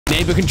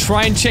neighbor can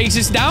try and chase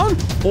us down.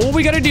 All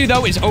we gotta do,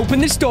 though, is open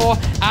this door,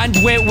 and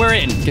we're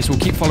in. Guess we'll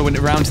keep following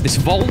it around to this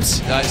vault.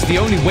 It's the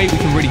only way we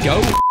can really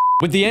go.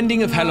 With the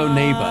ending of Hello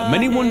Neighbor,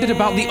 many wondered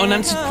about the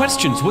unanswered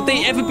questions. Would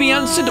they ever be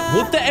answered?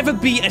 Would there ever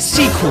be a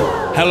sequel?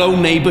 Hello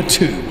Neighbor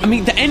 2. I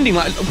mean, the ending,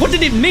 like, what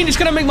did it mean? It's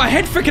gonna make my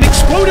head freaking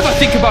explode if I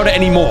think about it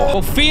anymore.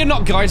 Well, fear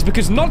not, guys,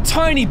 because not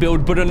Tiny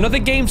Build, but another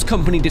games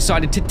company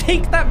decided to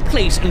take that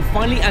place and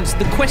finally answer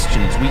the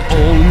questions we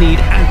all need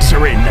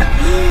answering.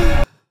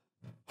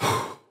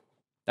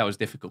 That was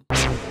difficult.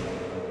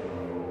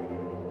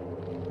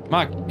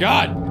 My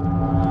God.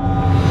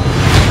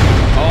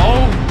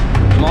 Oh.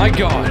 My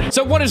God.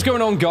 So what is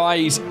going on,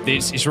 guys?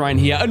 This is Ryan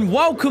here, and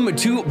welcome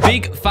to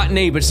Big Fat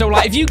Neighbor. So,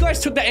 like, if you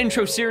guys took that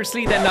intro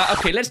seriously, then,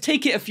 okay, let's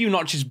take it a few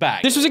notches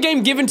back. This was a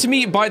game given to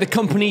me by the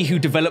company who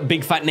developed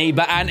Big Fat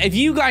Neighbor, and if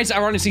you guys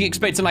are honestly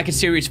expecting, like, a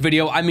serious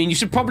video, I mean, you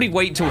should probably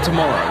wait till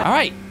tomorrow. All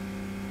right.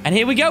 And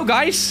here we go,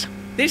 guys.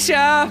 This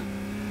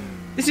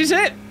is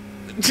it.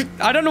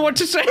 I don't know what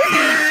to say.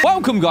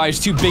 Welcome, guys,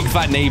 to Big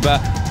Fat Neighbor.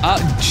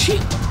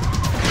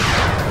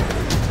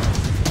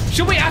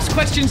 Should we ask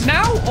questions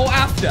now or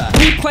after?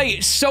 We play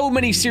so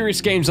many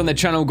serious games on the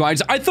channel, guys.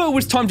 I thought it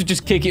was time to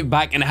just kick it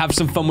back and have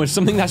some fun with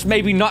something that's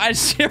maybe not as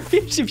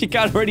serious, if you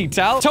can't already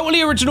tell.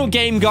 Totally original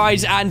game,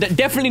 guys, and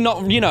definitely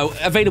not, you know,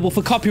 available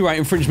for copyright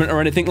infringement or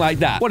anything like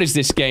that. What is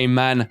this game,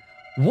 man?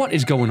 What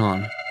is going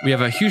on? We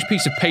have a huge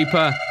piece of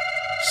paper.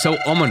 So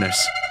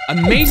ominous.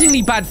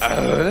 Amazingly bad.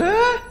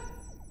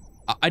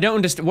 I don't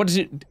understand. What is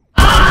it?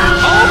 Oh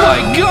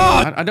my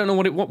God! I don't know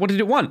what did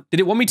it want? Did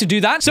it want me to do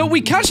that? So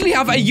we casually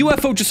have a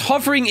UFO just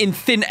hovering in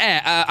thin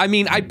air. I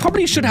mean, I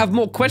probably should have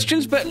more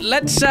questions, but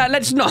let's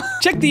not.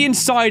 Check the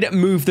inside,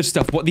 move the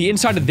stuff. What, the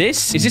inside of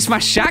this? Is this my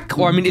shack?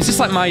 Or, I mean, is this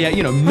like my,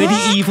 you know,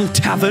 medieval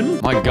tavern?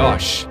 My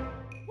gosh.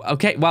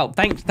 Okay, well,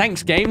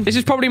 thanks, game. This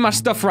is probably my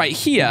stuff right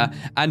here,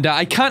 and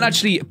I can't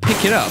actually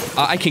pick it up.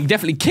 I can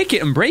definitely kick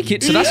it and break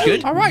it, so that's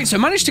good. All right, so I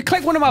managed to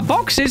collect one of my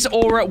boxes,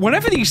 or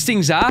whatever these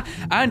things are,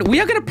 and we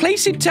are going to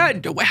place it,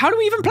 how do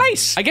we even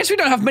place? I guess we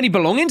don't have many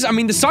belongings. I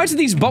mean, the size of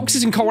these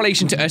boxes in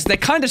correlation to us, they're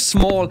kind of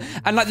small,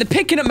 and like the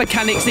picking up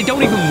mechanics, they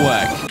don't even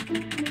work.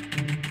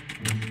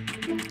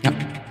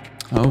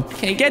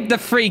 Okay, get the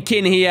freak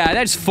in here.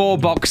 There's 4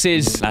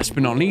 boxes. Last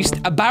but not least,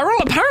 a barrel,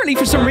 apparently,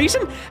 for some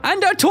reason,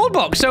 and a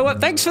toolbox. So,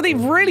 thanks for the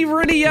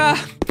really,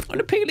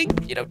 unappealing,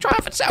 you know,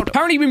 triumphant sound.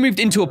 Apparently, we moved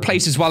into a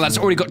place as well that's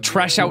already got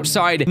trash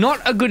outside.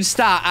 Not a good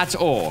start at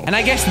all. And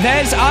I guess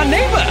there's our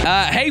neighbor.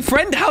 Hey,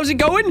 friend, how's it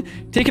going?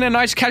 Taking a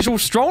nice casual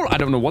stroll? I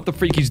don't know what the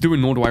freak he's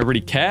doing, nor do I really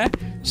care.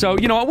 So,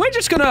 you know what? We're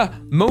just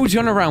gonna mosey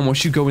on around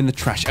once you go in the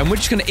trash, and we're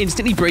just gonna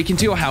instantly break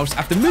into your house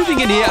after moving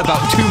in here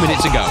about 2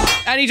 minutes ago.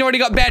 And he's already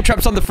got bear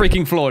traps on the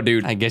freaking floor,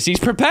 dude. I guess he's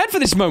prepared for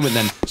this moment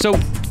then. So,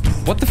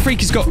 what the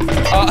freak has got?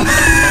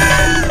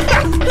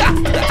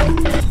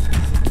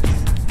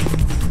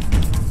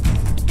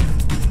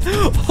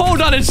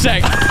 Hold on a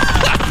sec.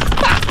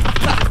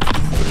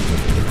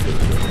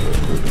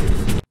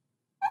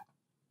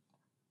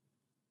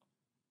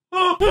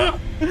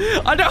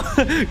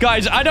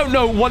 Guys, I don't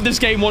know what this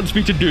game wants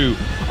me to do.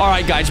 All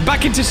right, guys,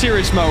 back into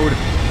serious mode.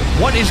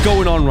 What is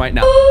going on right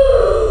now?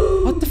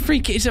 What the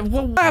freak is it?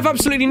 Well, I have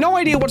absolutely no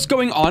idea what's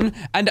going on,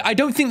 and I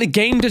don't think the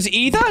game does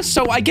either,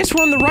 so I guess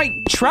we're on the right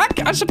track,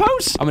 I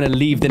suppose? I'm gonna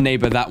leave the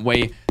neighbor that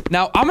way.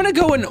 Now, I'm gonna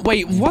go and...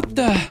 Wait,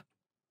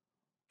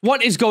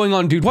 what is going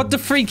on, dude? What the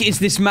freak is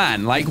this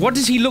man? Like, what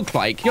does he look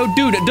like? Yo,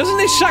 dude, doesn't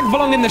this shack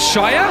belong in the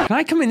Shire? Can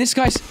I come in this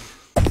guy's...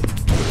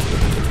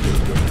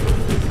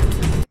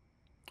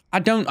 I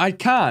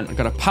can't. I've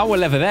got a power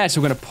lever there, so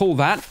we're gonna pull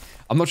that.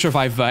 I'm not sure if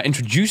I've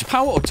introduced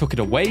power or took it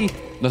away.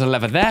 There's a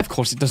lever there. Of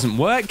course, it doesn't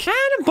work. And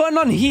a button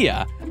on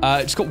here.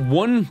 It's got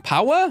 1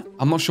 power.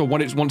 I'm not sure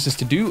what it wants us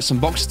to do. Some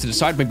boxes to the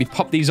side. Maybe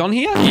pop these on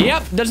here.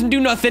 Yep, doesn't do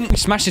nothing.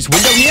 Smash this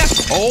window here.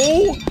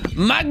 Oh,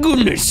 my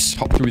goodness.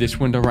 Pop through this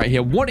window right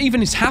here. What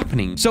even is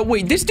happening? So,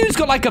 wait, this dude's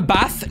got like a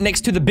bath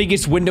next to the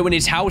biggest window in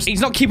his house.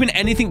 He's not keeping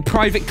anything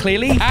private,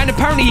 clearly. And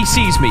apparently he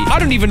sees me. I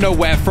don't even know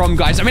where from,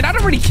 guys. I mean, I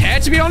don't really care,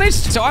 to be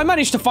honest. So I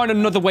managed to find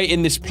another way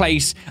in this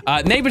place.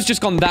 Neighbor's just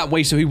gone that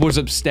way, so he was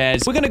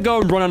upstairs. We're gonna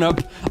go and run on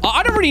up.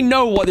 I don't really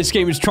know what this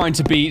game is trying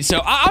to be,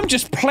 so I'm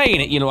just playing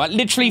it, you know, like,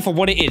 literally for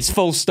what it is,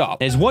 full stop.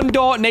 There's 1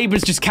 door,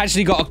 neighbor's just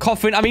casually got a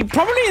coffin. I mean,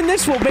 probably in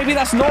this world, maybe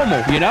that's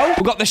normal, you know?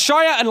 We've got the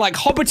Shire and, like,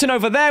 Hobbiton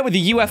over there with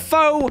the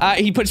UFO.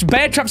 He puts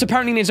bear traps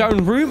apparently in his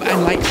own room,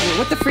 and, like,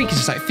 what the freak is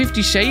this, like,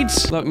 50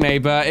 Shades? Look,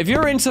 neighbor, if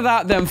you're into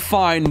that, then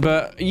fine,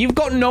 but you've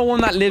got no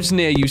one that lives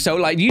near you, so,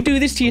 like, you do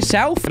this to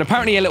yourself. And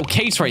apparently a little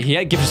case right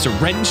here gives us a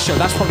wrench, so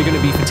that's probably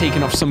gonna be for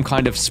taking off some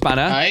kind of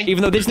spanner. Hi.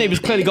 Even though this neighbor's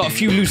clearly got a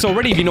few loose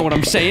already, if you know what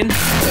I'm saying.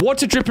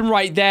 Water dripping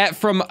right there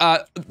from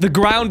the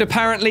ground,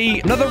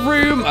 apparently. Another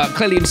room,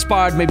 clearly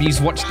inspired. Maybe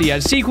he's watched the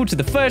sequel to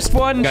the first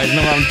one. You guys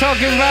know what I'm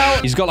talking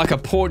about. He's got like a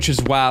porch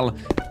as well.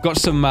 Got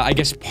some, I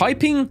guess,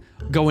 piping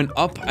going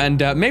up.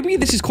 And maybe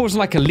this is causing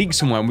like a leak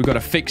somewhere and we've got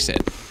to fix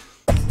it.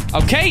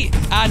 Okay,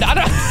 and I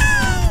don't...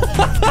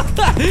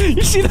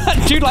 You see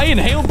that dude like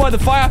inhaled by the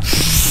fire?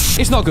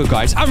 It's not good,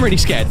 guys. I'm really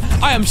scared.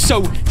 I am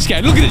so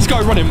scared. Look at this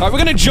guy running. All right, we're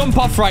gonna jump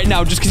off right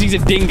now just because he's a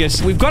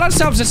dingus. We've got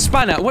ourselves a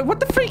spanner. Wait, what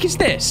the freak is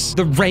this?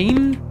 The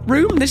rain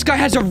room? This guy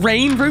has a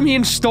rain room. He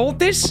installed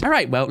this? All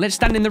right, well, let's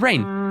stand in the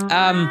rain.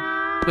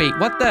 Wait,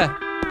 what the?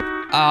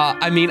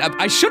 I mean,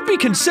 I should be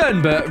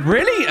concerned, but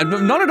really?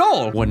 Not at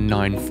all.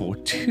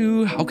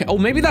 1942. Okay. Oh,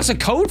 maybe that's a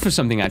code for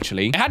something,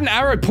 actually. It had an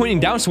arrow pointing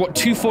down, so what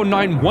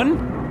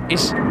 2491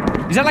 is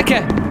that like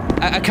a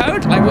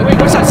code? Like, wait,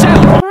 what's that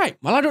sound? All right.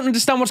 Well, I don't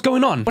understand what's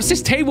going on. What's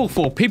this table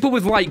for? People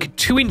with like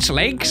 2-inch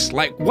legs?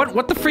 Like,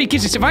 what the freak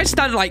is this? If I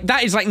stand like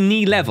that is like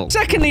knee level.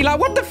 Secondly, like,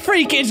 what the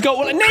freak is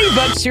going on?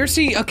 Neighbor.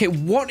 Seriously? Okay,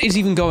 what is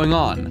even going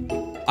on?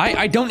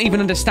 I don't even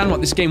understand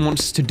what this game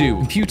wants us to do.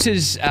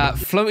 Computers,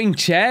 floating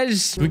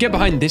chairs. Do we get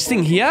behind this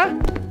thing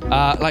here?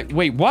 Like,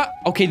 wait, what?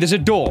 Okay, there's a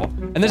door.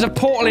 And there's a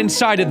portal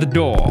inside of the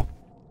door.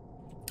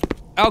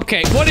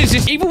 Okay, what is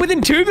this? Even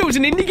within Tomb, it was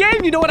an indie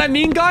game? You know what I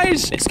mean,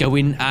 guys? Let's go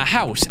in our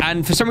house.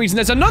 And for some reason,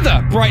 there's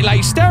another bright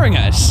light staring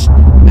at us.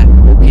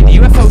 Okay, the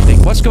UFO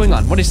thing. What's going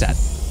on? What is that?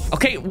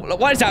 Okay,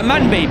 what is that?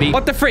 Man, baby.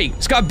 What the freak?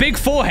 It's got a big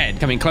forehead.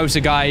 Coming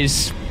closer,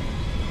 guys.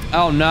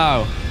 Oh,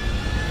 no.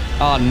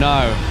 Oh,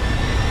 no.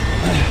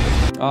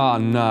 Oh,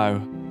 no.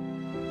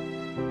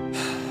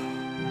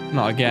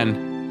 Not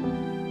again.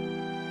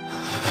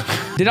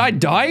 Did I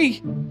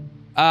die?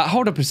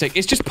 Hold up a sec.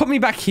 It's just put me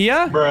back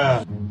here?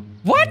 Bruh.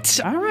 What?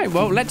 All right,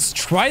 well, let's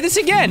try this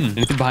again.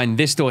 Anything behind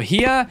this door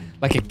here?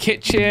 Like a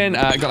kitchen,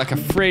 got like a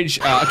fridge.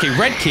 Okay,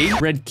 red key.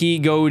 Red key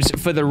goes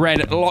for the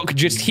red lock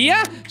just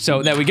here.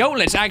 So there we go.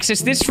 Let's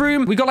access this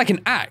room. We got like an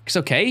axe,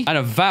 okay. And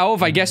a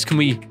valve, I guess. Can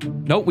we?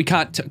 Nope, we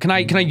can't. Can I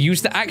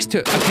use the axe to?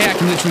 Okay, I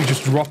can literally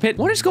just drop it.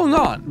 What is going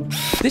on?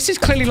 This is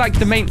clearly like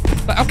the main.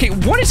 Okay,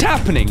 what is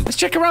happening? Let's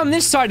check around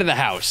this side of the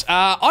house.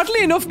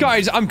 Oddly enough,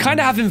 guys, I'm kind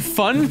of having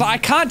fun, but I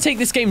can't take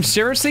this game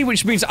seriously,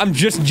 which means I'm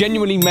just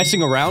genuinely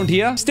messing around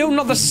here. Still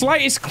not the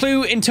slightest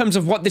clue in terms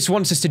of what this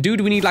wants us to do.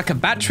 Do we need like a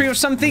battery or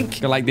something?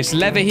 Got like this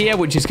lever here,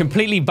 which is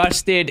completely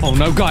busted. Oh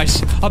no,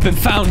 guys, I've been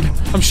found.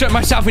 I'm shutting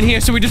myself in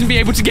here so he doesn't be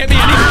able to get me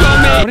and even kill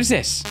me. What is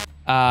this?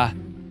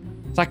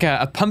 It's like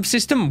a pump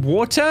system,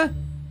 water.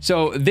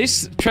 So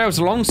this trails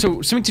along,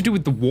 so something to do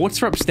with the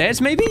water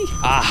upstairs, maybe?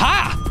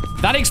 Aha!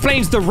 That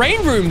explains the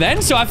rain room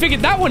then, so I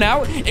figured that one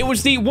out. It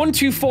was the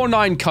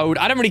 1249 code.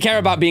 I don't really care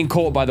about being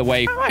caught, by the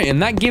way. All right,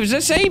 and that gives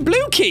us a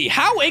blue key.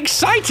 How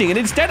exciting. And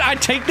instead, I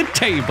take the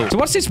table. So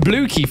what's this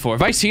blue key for?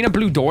 Have I seen a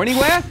blue door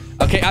anywhere?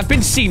 Okay, I've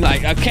been seen,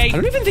 like, okay. I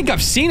don't even think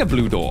I've seen a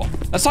blue door.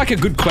 That's like a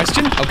good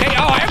question. Okay,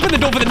 oh, I opened the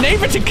door for the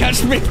neighbor to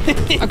catch me.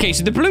 Okay,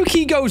 so the blue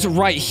key goes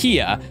right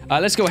here.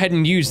 Let's go ahead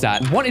and use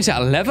that. What is that,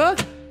 a lever?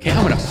 Okay,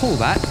 I'm gonna pull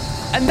that.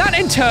 And that,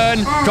 in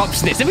turn,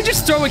 drops this. Let me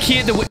just throw a key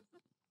at the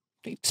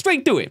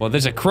straight through it. Well,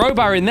 there's a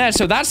crowbar in there,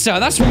 so that's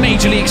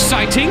majorly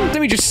exciting.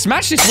 Let me just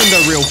smash this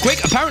window real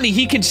quick. Apparently,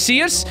 he can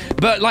see us,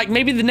 but, like,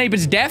 maybe the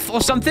neighbor's deaf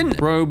or something.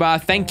 Crowbar,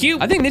 thank you.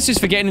 I think this is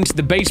for getting into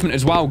the basement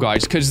as well,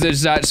 guys, because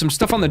there's some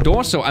stuff on the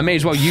door, so I may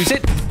as well use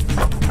it.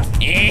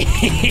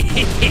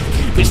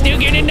 We're still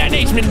getting in that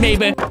basement,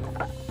 neighbor.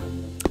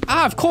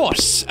 Ah, of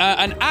course.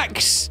 An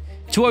axe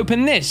to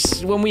open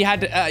this when we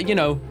had, you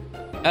know,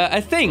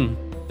 a thing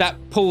that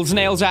pulls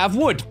nails out of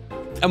wood.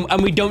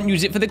 And we don't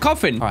use it for the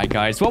coffin. All right,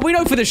 guys. Well, we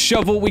know for the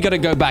shovel, we gotta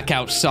go back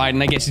outside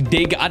and I guess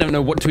dig. I don't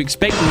know what to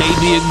expect.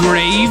 Maybe a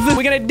grave.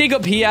 We're gonna dig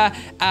up here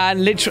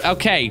and literally...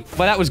 Okay.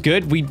 Well, that was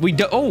good.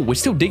 Oh, we're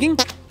still digging?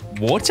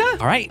 Water?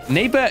 All right.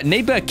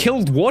 Neighbor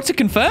killed water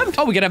confirmed?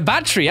 Oh, we got a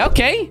battery.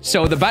 Okay.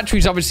 So the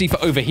battery's obviously for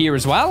over here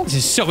as well. This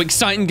is so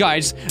exciting,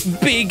 guys.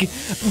 Big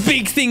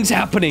things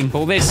happening.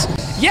 All this.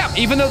 Yeah,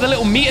 even though the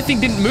little meter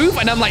thing didn't move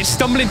and I'm like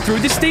stumbling through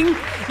this thing.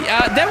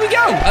 There we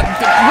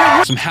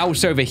go. Some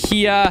house over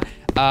here.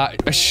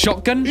 A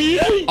shotgun?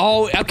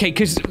 Oh, okay,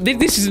 because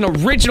this is an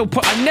original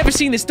I've never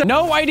seen this done.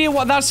 No idea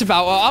what that's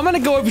about. I'm gonna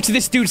go over to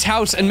this dude's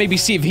house and maybe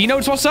see if he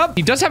knows what's up.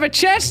 He does have a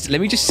chest.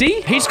 Let me just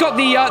see. He's got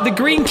the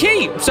green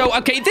key. So,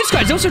 okay, this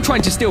guy's also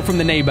trying to steal from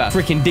the neighbor.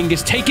 Freaking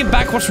dingus. Taking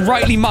back what's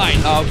rightly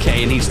mine.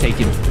 Okay, and he's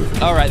taking...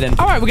 All right, then.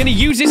 All right, we're gonna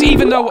use this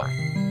even though...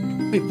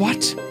 Wait,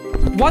 what?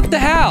 What the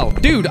hell?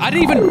 Dude, I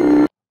didn't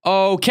even...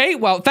 Okay,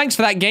 well, thanks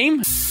for that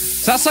game.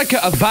 So that's like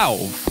a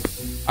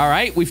valve. All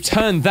right, we've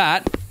turned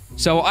that.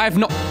 So I've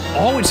not...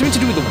 Oh, it's something to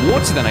do with the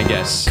water then, I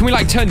guess. Can we,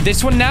 like, turn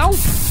this one now?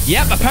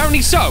 Yep,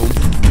 apparently so.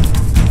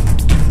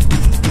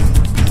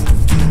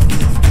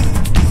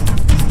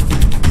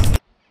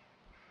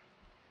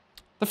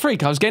 The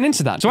freak, I was getting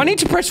into that. So I need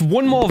to press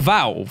one more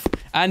valve.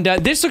 And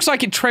this looks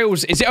like it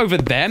trails... Is it over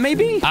there,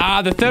 maybe?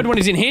 Ah, the third one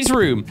is in his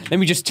room.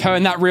 Let me just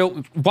turn that real...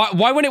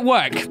 Why won't it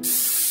work?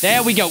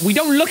 There we go. We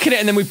don't look at it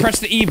and then we press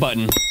the E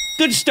button.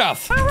 Good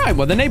stuff. All right,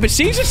 well, the neighbor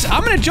sees us.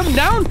 I'm gonna jump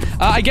down.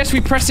 I guess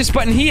we press this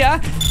button here,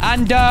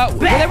 and well,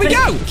 there we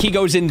go. Key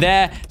goes in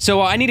there.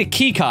 So I need a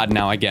key card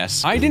now, I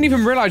guess. I didn't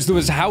even realize there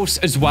was a house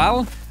as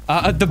well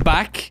at the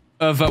back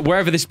of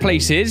wherever this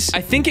place is.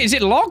 I think, is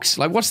it locked?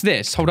 Like, what's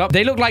this? Hold up.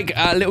 They look like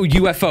little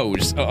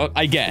UFOs,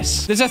 I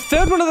guess. There's a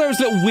third one of those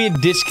little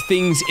weird disc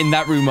things in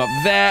that room up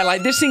there.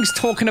 Like, this thing's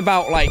talking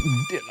about, like,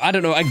 I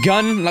don't know, a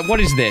gun. Like, what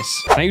is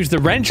this? Can I use the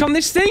wrench on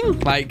this thing?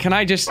 Like, can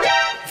I just...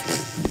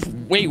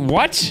 Wait,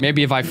 what?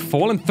 Maybe if I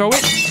fall and throw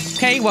it?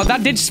 Okay, well,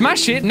 that did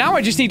smash it. Now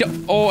I just need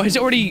to... Oh, has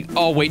it already...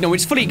 Oh, wait, no,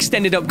 it's fully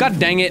extended up. God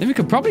dang it. Then we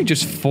could probably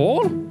just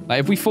fall. Like,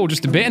 if we fall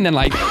just a bit and then,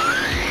 like...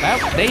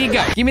 Well, there you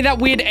go. Give me that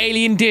weird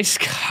alien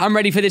disc. I'm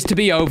ready for this to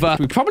be over.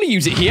 We probably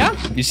use it here.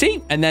 You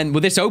see? And then will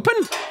this open?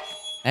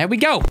 There we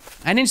go.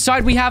 And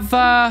inside we have,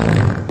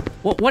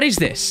 what is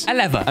this? A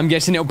lever. I'm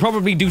guessing it'll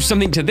probably do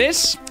something to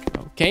this.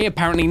 Okay,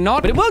 apparently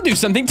not. But it will do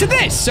something to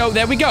this. So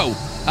there we go.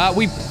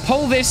 We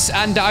pull this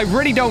and I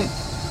really don't...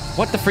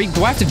 What the freak?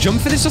 Do I have to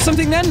jump for this or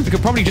something then? We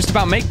could probably just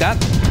about make that.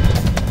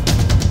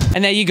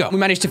 And there you go. We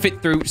managed to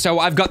fit through, so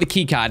I've got the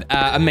key card.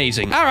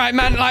 Amazing. All right,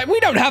 man. Like, we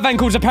don't have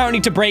ankles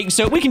apparently to break,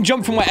 so we can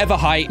jump from whatever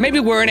height. Maybe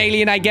we're an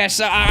alien, I guess.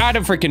 I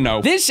don't freaking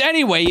know. This,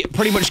 anyway,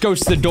 pretty much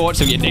goes to the door,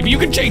 so yeah, neighbor, you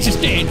can chase us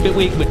down. But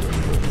wait. All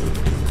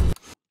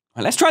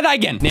right, let's try that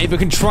again. Neighbor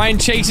can try and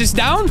chase us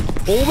down.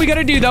 All we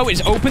gotta do, though,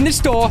 is open this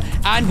door,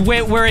 and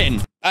we're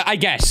in. I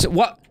guess.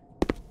 What?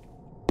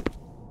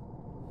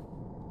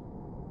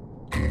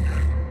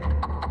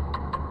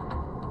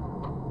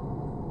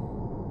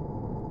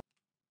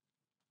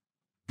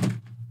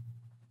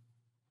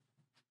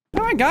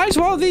 Alright guys,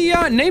 well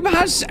the neighbor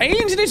has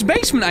aliens in his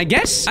basement, I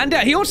guess. And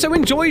he also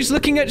enjoys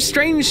looking at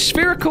strange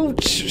spherical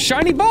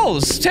shiny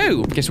balls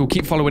too. Guess we'll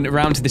keep following it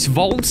around to this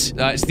vault.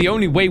 It's the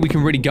only way we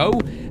can really go.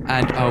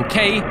 And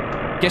okay,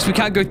 guess we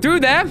can't go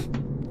through there.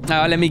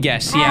 Let me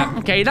guess. Yeah,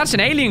 okay, that's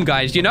an alien,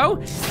 guys, you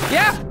know?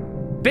 Yeah,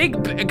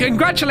 big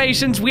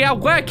congratulations, we are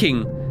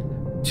working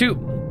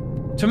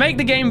to make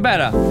the game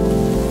better.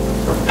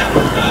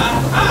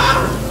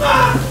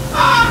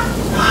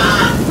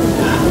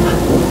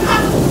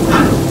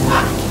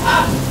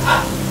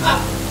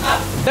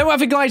 There we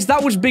have it, guys.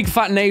 That was Big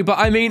Fat Neighbor.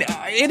 I mean,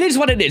 it is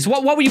what it is.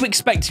 What were you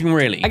expecting,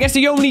 really? I guess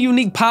the only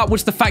unique part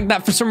was the fact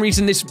that for some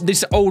reason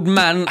this old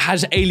man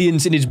has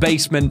aliens in his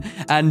basement.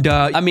 And,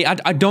 I mean,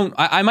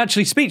 I'm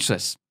actually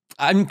speechless.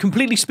 I'm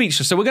completely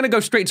speechless, so we're gonna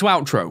go straight to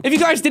outro. If you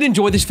guys did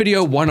enjoy this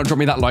video, why not drop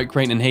me that like,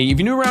 rate, and hey, if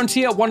you're new around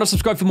here, why not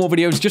subscribe for more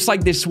videos just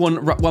like this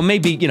one? Well,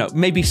 maybe, you know,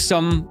 maybe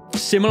some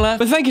similar.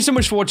 But thank you so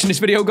much for watching this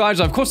video,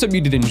 guys. I, of course, hope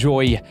you did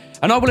enjoy,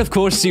 and I will, of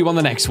course, see you on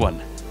the next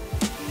one.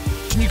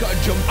 You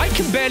gotta jump. I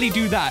can barely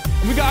do that.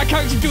 And we got our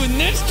character doing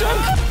this jump.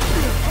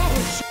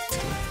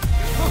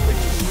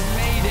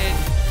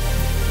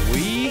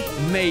 We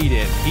made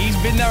it. He's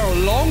been there a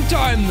long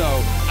time,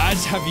 though,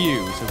 as have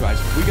you. So,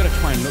 guys, we gotta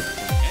try and look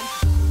for